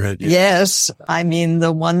shaking your head. Yes. I mean,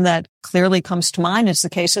 the one that clearly comes to mind is the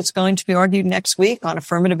case that's going to be argued next week on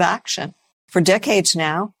affirmative action. For decades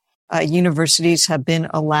now, universities have been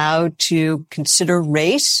allowed to consider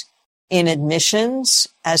race in admissions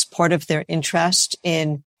as part of their interest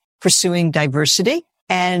in pursuing diversity.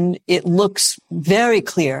 And it looks very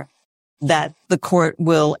clear that the court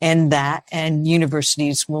will end that and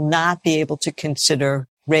universities will not be able to consider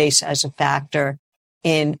race as a factor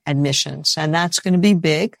in admissions. And that's going to be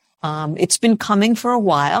big. It's been coming for a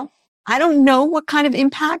while. I don't know what kind of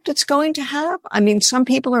impact it's going to have. I mean, some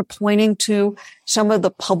people are pointing to some of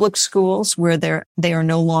the public schools where they are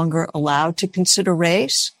no longer allowed to consider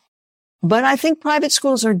race. But I think private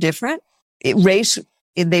schools are different.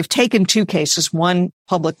 They've taken two cases, one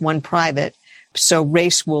public, one private. So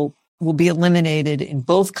race will will be eliminated in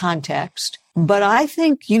both contexts. But I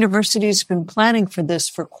think universities have been planning for this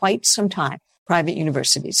for quite some time, private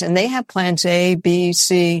universities, and they have plans A, B,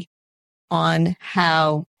 C on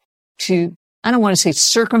how to, I don't want to say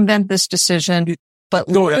circumvent this decision, but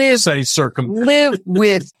live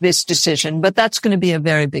with this decision. But that's going to be a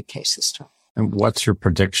very big case this time. And what's your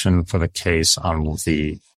prediction for the case on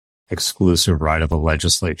the exclusive right of a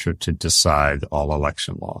legislature to decide all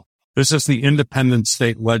election law? This is the independent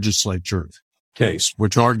state legislature case,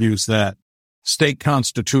 which argues that state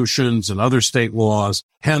constitutions and other state laws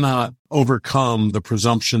cannot overcome the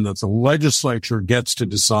presumption that the legislature gets to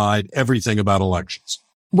decide everything about elections.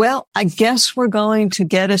 Well, I guess we're going to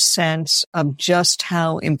get a sense of just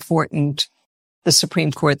how important the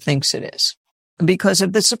Supreme Court thinks it is. Because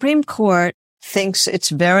if the Supreme Court thinks it's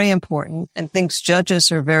very important and thinks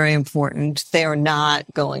judges are very important, they are not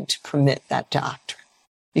going to permit that doctrine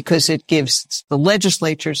because it gives the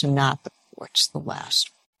legislatures and not the courts the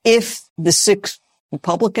last. If the 6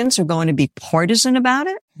 Republicans are going to be partisan about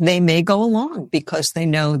it, they may go along because they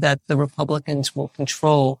know that the Republicans will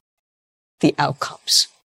control the outcomes.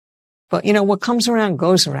 But, what comes around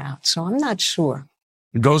goes around. So I'm not sure.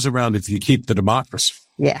 It goes around if you keep the democracy.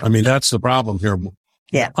 Yeah. I mean, that's the problem here.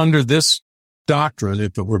 Yeah. Under this doctrine,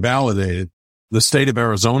 if it were validated, the state of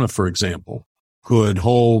Arizona, for example, could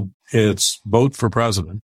hold its vote for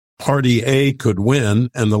president. Party A could win,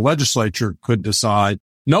 and the legislature could decide,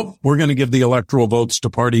 nope, we're going to give the electoral votes to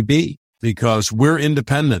Party B because we're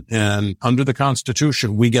independent, and under the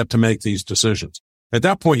Constitution, we get to make these decisions. At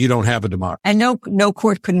that point, you don't have a democracy. And no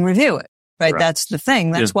court can review it, right? That's the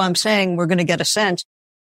thing. That's why I'm saying we're going to get a sense.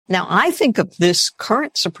 Now, I think of this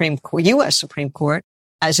current Supreme Court, U.S. Supreme Court,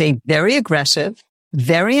 as a very aggressive,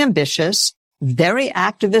 very ambitious, very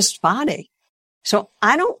activist body. So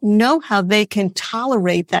I don't know how they can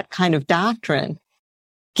tolerate that kind of doctrine,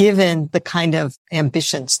 given the kind of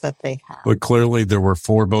ambitions that they have. But clearly there were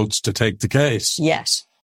 4 votes to take the case. Yes,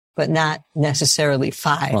 but not necessarily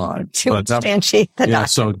 5 to substantiate the doctrine.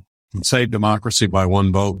 So save democracy by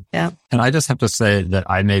 1 vote. Yeah. And I just have to say that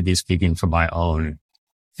I may be speaking from my own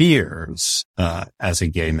fears as a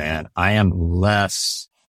gay man. I am less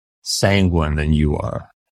sanguine than you are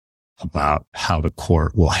about how the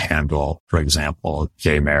court will handle, for example,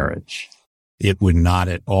 gay marriage. It would not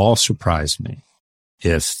at all surprise me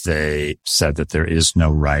if they said that there is no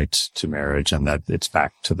right to marriage and that it's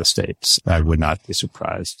back to the states. I would not be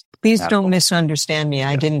surprised. Please don't misunderstand me.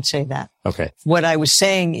 I didn't say that. Okay. What I was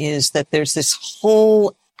saying is that there's this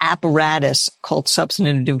whole apparatus called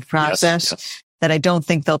substantive due process that I don't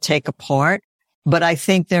think they'll take apart, but I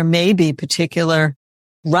think there may be particular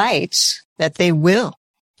rights that they will.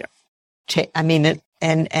 I mean,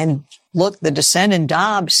 and look, the dissent in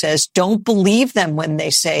Dobbs says, don't believe them when they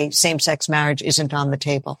say same-sex marriage isn't on the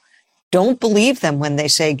table. Don't believe them when they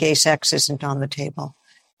say gay sex isn't on the table.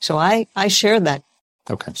 So I share that.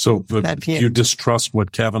 Okay. So you distrust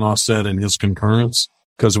what Kavanaugh said in his concurrence?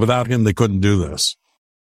 Because without him, they couldn't do this.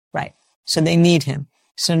 Right. So they need him.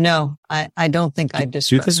 So no, I don't think I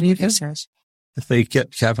distrust what he says. If they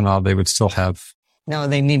get Kavanaugh, they would still have... No,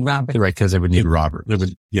 they need Roberts. Right, because they would need Roberts.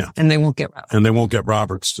 And they won't get Roberts. And they won't get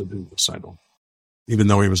Roberts to do this, I don't. Even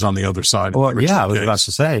though he was on the other side. Well, I was about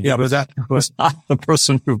to say. Yeah, but that was not the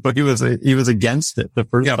person but he was against it the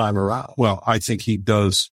first time around. Well, I think he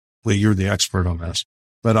does. Well, you're the expert on this.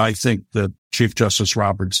 But I think that Chief Justice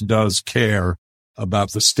Roberts does care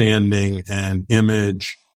about the standing and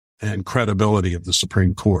image and credibility of the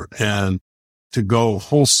Supreme Court. And to go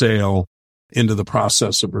wholesale into the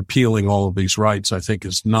process of repealing all of these rights, I think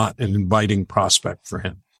is not an inviting prospect for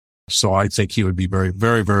him. So I think he would be very,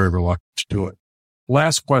 very, very reluctant to do it.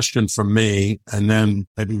 Last question from me, and then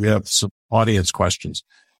maybe we have some audience questions.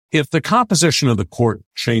 If the composition of the court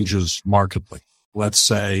changes markedly, let's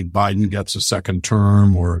say Biden gets a second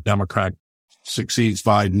term or a Democrat succeeds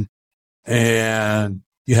Biden, and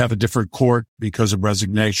you have a different court because of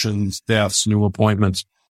resignations, deaths, new appointments,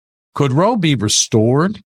 could Roe be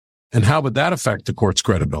restored? And how would that affect the court's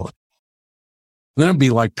credibility? Then it'd be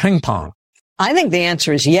like ping pong. I think the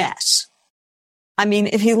answer is yes. I mean,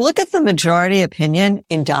 if you look at the majority opinion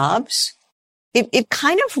in Dobbs, it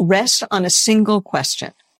kind of rests on a single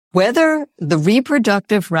question, whether the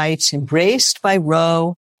reproductive rights embraced by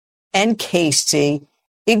Roe and Casey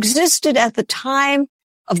existed at the time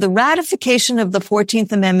of the ratification of the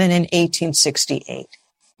 14th Amendment in 1868.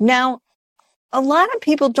 Now, a lot of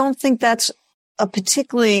people don't think that's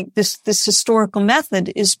this historical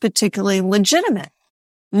method is particularly legitimate.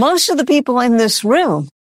 Most of the people in this room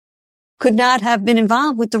could not have been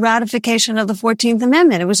involved with the ratification of the 14th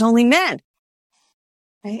Amendment. It was only men.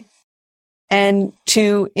 Right? And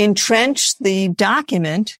to entrench the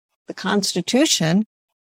document, the Constitution,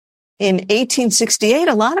 in 1868,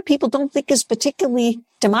 a lot of people don't think is particularly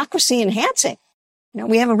democracy enhancing.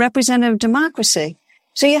 We have a representative democracy.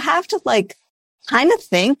 So you have to kind of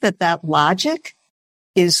think that logic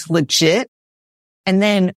is legit. And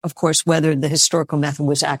then, of course, whether the historical method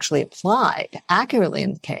was actually applied accurately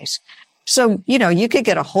in the case. So, you could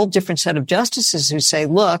get a whole different set of justices who say,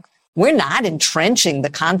 look, we're not entrenching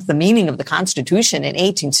the meaning of the Constitution in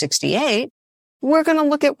 1868. We're going to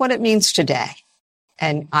look at what it means today.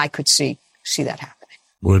 And I could see that happening.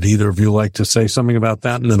 Would either of you like to say something about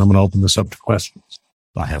that? And then I'm going to open this up to questions.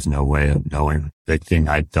 I have no way of knowing. The thing,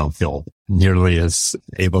 I don't feel nearly as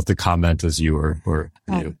able to comment as you or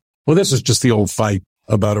you. Well, this is just the old fight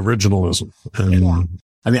about originalism.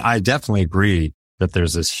 I mean, I definitely agree that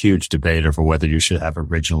there's this huge debate over whether you should have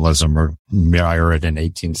originalism or mirror it in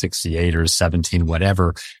 1868 or 17,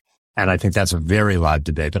 whatever. And I think that's a very live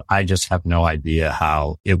debate, but I just have no idea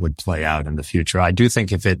how it would play out in the future. I do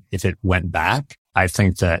think if it went back, I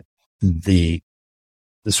think that the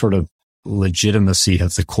sort of legitimacy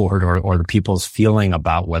of the court or the people's feeling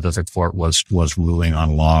about whether the court was ruling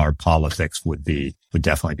on law or politics would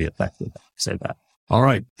definitely be affected. I'd say that. All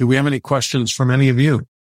right. Do we have any questions from any of you?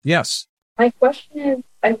 Yes. My question is,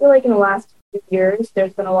 I feel like in the last few years,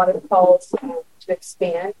 there's been a lot of calls to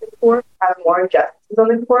expand the court, have more justices on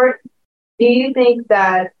the court. Do you think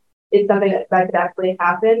that it's something that could actually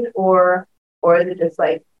happen, or is it just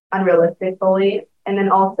unrealistic fully? And then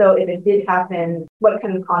also, if it did happen, what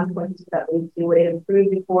kind of consequences would that lead to? Would it improve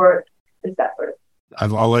the court, etc.?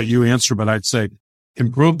 I'll let you answer, but I'd say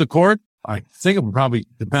improve the court. I think it would probably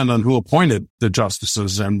depend on who appointed the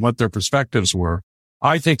justices and what their perspectives were.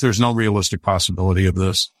 I think there's no realistic possibility of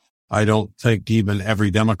this. I don't think even every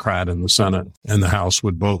Democrat in the Senate and the House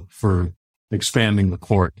would vote for expanding the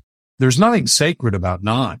court. There's nothing sacred about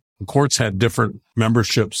 9. The courts had different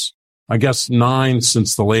memberships, I guess 9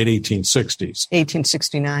 since the late 1860s.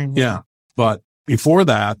 1869. Yeah. But before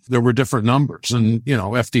that, there were different numbers. And,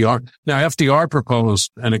 FDR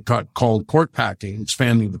proposed, and it got called court packing,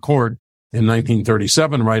 expanding the court in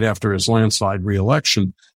 1937, right after his landslide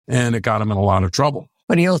reelection. And it got him in a lot of trouble.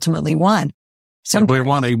 But he ultimately won.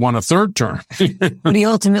 He won a third term. But he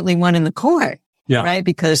ultimately won in the court. Yeah. Right?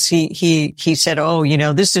 Because he said,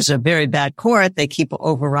 this is a very bad court. They keep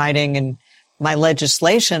overriding and my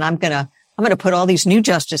legislation. I'm going to put all these new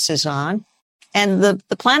justices on. And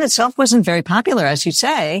the plan itself wasn't very popular, as you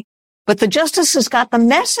say, but the justices got the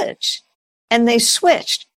message and they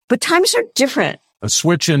switched. But times are different. A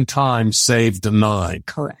switch in time saved 9.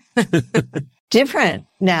 Correct. Different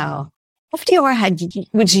now. FDR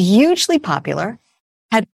was hugely popular,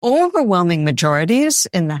 had overwhelming majorities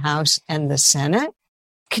in the House and the Senate.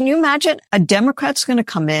 Can you imagine a Democrat's going to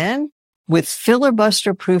come in with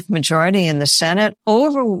filibuster-proof majority in the Senate,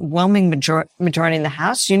 overwhelming majority in the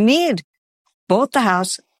House? You need both the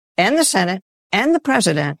House and the Senate and the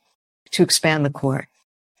president to expand the court.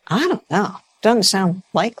 I don't know. Doesn't sound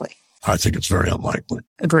likely. I think it's very unlikely.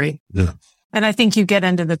 Agree. Yeah. And I think you get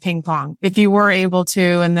into the ping pong. If you were able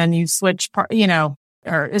to, and then you switch,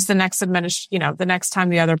 or is the next the next time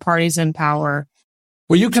the other party's in power,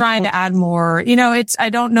 well, you trying to add more, I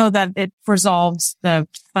don't know that it resolves the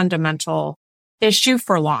fundamental issue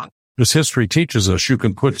for long. As history teaches us, you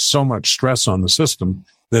can put so much stress on the system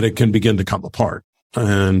that it can begin to come apart.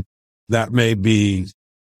 And that's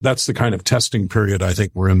the kind of testing period I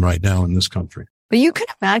think we're in right now in this country. But you can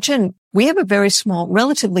imagine we have a very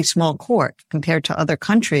relatively small court compared to other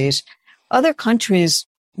countries. Other countries,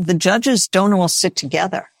 the judges don't all sit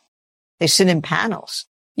together. They sit in panels.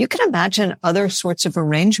 You can imagine other sorts of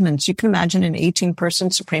arrangements. You can imagine an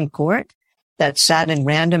 18-person Supreme Court that sat in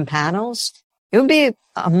random panels. It would be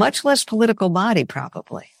a much less political body,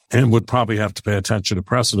 probably. And would probably have to pay attention to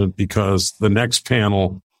precedent because the next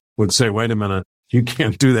panel would say, wait a minute, you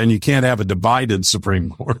can't do that. And you can't have a divided Supreme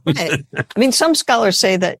Court. Right. I mean, some scholars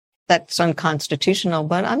say that that's unconstitutional,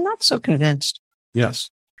 but I'm not so convinced. Yes.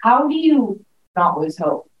 How do you not lose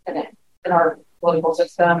hope in our political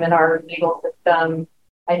system, in our legal system?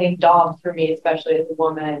 I think Dobbs, for me, especially as a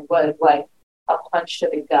woman, was like a punch to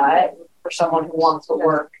the gut for someone who wants to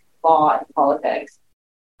work law and politics.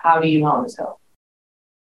 How do you not lose hope?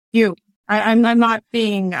 I'm not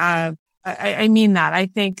being, I mean that. I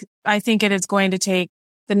think it is going to take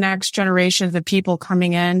the next generations of people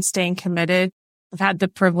coming in, staying committed. I've had the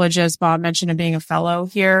privilege, as Bob mentioned, of being a fellow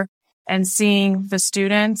here and seeing the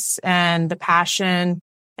students and the passion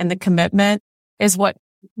and the commitment is what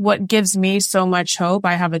gives me so much hope.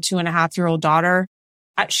 I have a 2.5-year-old daughter.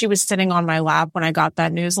 She was sitting on my lap when I got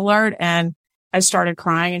that news alert, and I started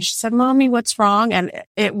crying and she said, "Mommy, what's wrong?" And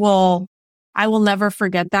I will never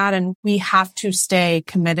forget that. And we have to stay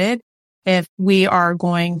committed if we are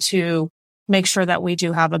going to make sure that we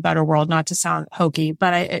do have a better world, not to sound hokey,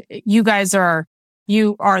 but you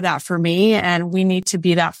are that for me, and we need to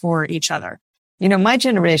be that for each other. You know, my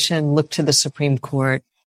generation looked to the Supreme Court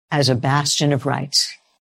as a bastion of rights,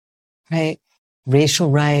 right? Racial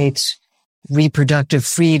rights, reproductive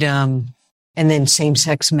freedom, and then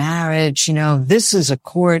same-sex marriage. You know, this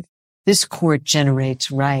court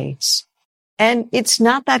generates rights. And it's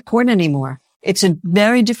not that court anymore. It's a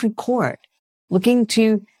very different court, looking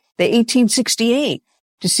to the 1868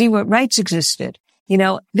 to see what rights existed. You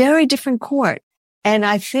know, very different court. And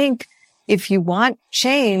I think if you want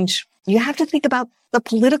change, you have to think about the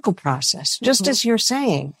political process, just as you're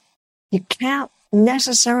saying. You can't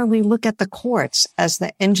necessarily look at the courts as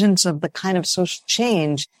the engines of the kind of social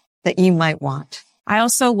change that you might want. I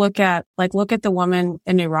also look at the women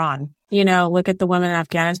in Iran, you know, look at the women in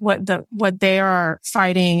Afghanistan, what they are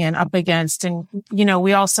fighting and up against. And, you know,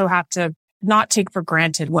 we also have to not take for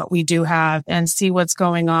granted what we do have and see what's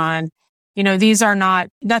going on. You know,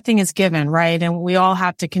 nothing is given, right? And we all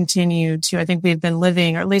have to continue to, I think we've been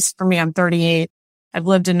living, or at least for me, I'm 38. I've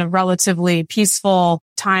lived in a relatively peaceful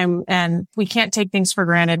time, and we can't take things for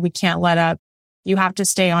granted. We can't let up. You have to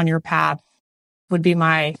stay on your path, would be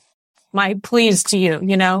my pleas to you,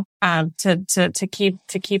 you know, to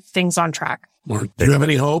keep things on track. Do you have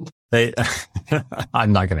any hope?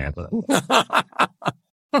 I'm not going to answer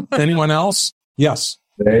that. Anyone else? Yes.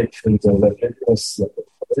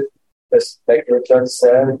 As like your judge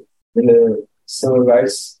said, in the civil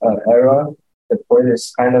rights era, the court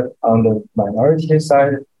is kind of on the minority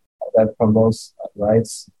side that promotes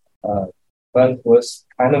rights, but was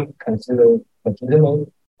kind of considered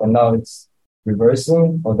legitimate. But now it's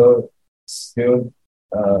reversing, although it's still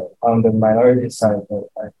on the minority side. But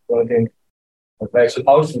I don't think. Actually,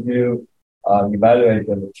 how should you evaluate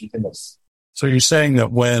the legitimacy? So you're saying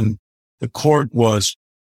that when the court was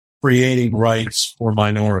creating rights for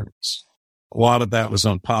minorities, a lot of that was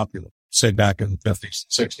unpopular, say back in the 50s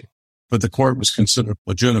and 60s, but the court was considered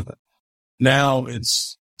legitimate. Now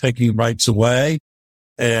it's taking rights away,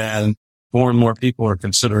 and more and more people are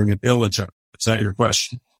considering it illegitimate. Is that your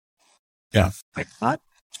question? Yeah. I'm not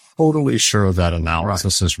totally sure that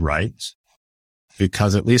analysis is right,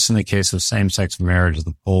 because at least in the case of same-sex marriage,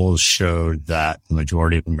 the polls showed that the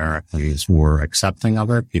majority of Americans were accepting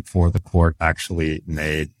of it before the court actually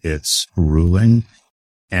made its ruling.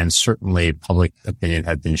 And certainly public opinion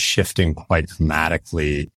had been shifting quite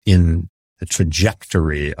dramatically in the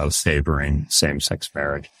trajectory of favoring same-sex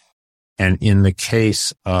marriage. And in the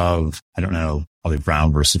case of, I don't know, probably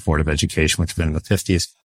Brown versus Board of Education, which had been in the 50s,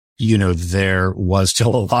 you know, there was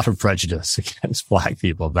still a lot of prejudice against Black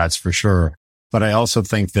people, that's for sure. But I also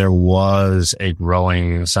think there was a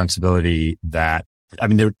growing sensibility that,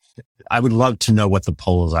 I would love to know what the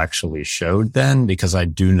polls actually showed then, because I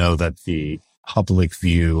do know that the public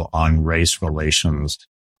view on race relations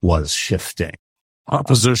was shifting.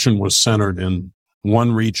 Opposition was centered in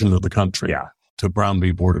one region of the country to Brown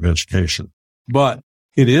v. Board of Education. But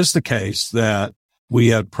it is the case that we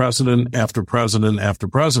had president after president after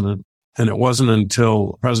president, and it wasn't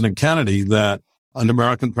until President Kennedy that an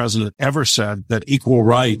American president ever said that equal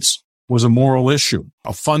rights was a moral issue,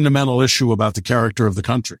 a fundamental issue about the character of the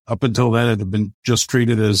country. Up until then, it had been just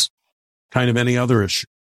treated as kind of any other issue.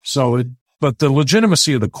 But the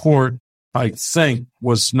legitimacy of the court, I think,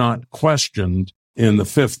 was not questioned in the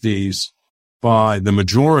 50s by the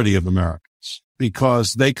majority of Americans,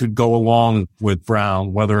 because they could go along with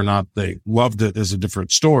Brown. Whether or not they loved it is a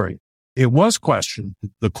different story. It was questioned,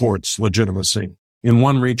 the court's legitimacy, in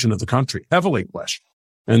one region of the country, heavily questioned.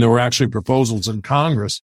 And there were actually proposals in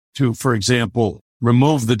Congress to, for example,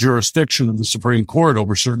 remove the jurisdiction of the Supreme Court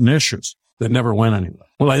over certain issues that never went anywhere.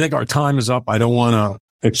 Well, I think our time is up. I don't want to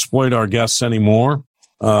exploit our guests anymore.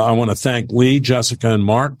 I want to thank Lee, Jessica, and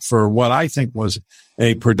Mark for what I think was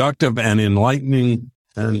a productive and enlightening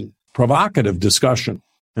and provocative discussion.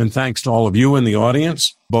 And thanks to all of you in the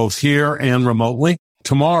audience, both here and remotely.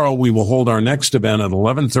 Tomorrow, we will hold our next event at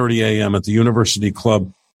 11:30 a.m. at the University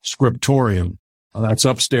Club Scriptorium. That's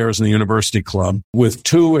upstairs in the University Club, with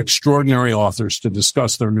two extraordinary authors to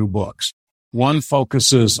discuss their new books. One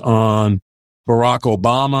focuses on Barack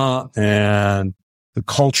Obama and the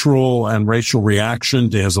cultural and racial reaction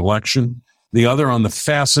to his election. The other on the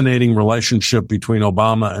fascinating relationship between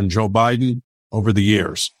Obama and Joe Biden over the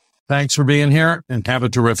years. Thanks for being here, and have a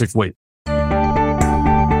terrific week.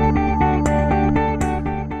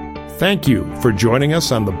 Thank you for joining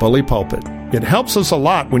us on the Bully Pulpit. It helps us a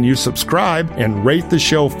lot when you subscribe and rate the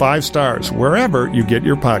show 5 stars wherever you get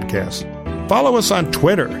your podcasts. Follow us on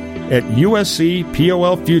Twitter at USC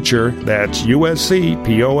Future. That's USC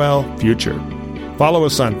Future. Follow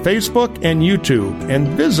us on Facebook and YouTube, and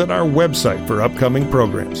visit our website for upcoming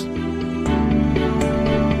programs.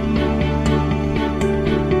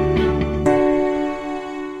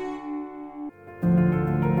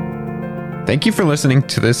 Thank you for listening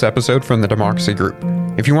to this episode from the Democracy Group.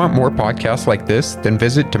 If you want more podcasts like this, then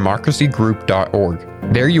visit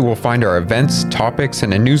democracygroup.org. There you will find our events, topics,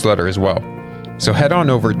 and a newsletter as well. So head on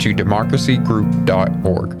over to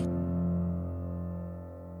democracygroup.org.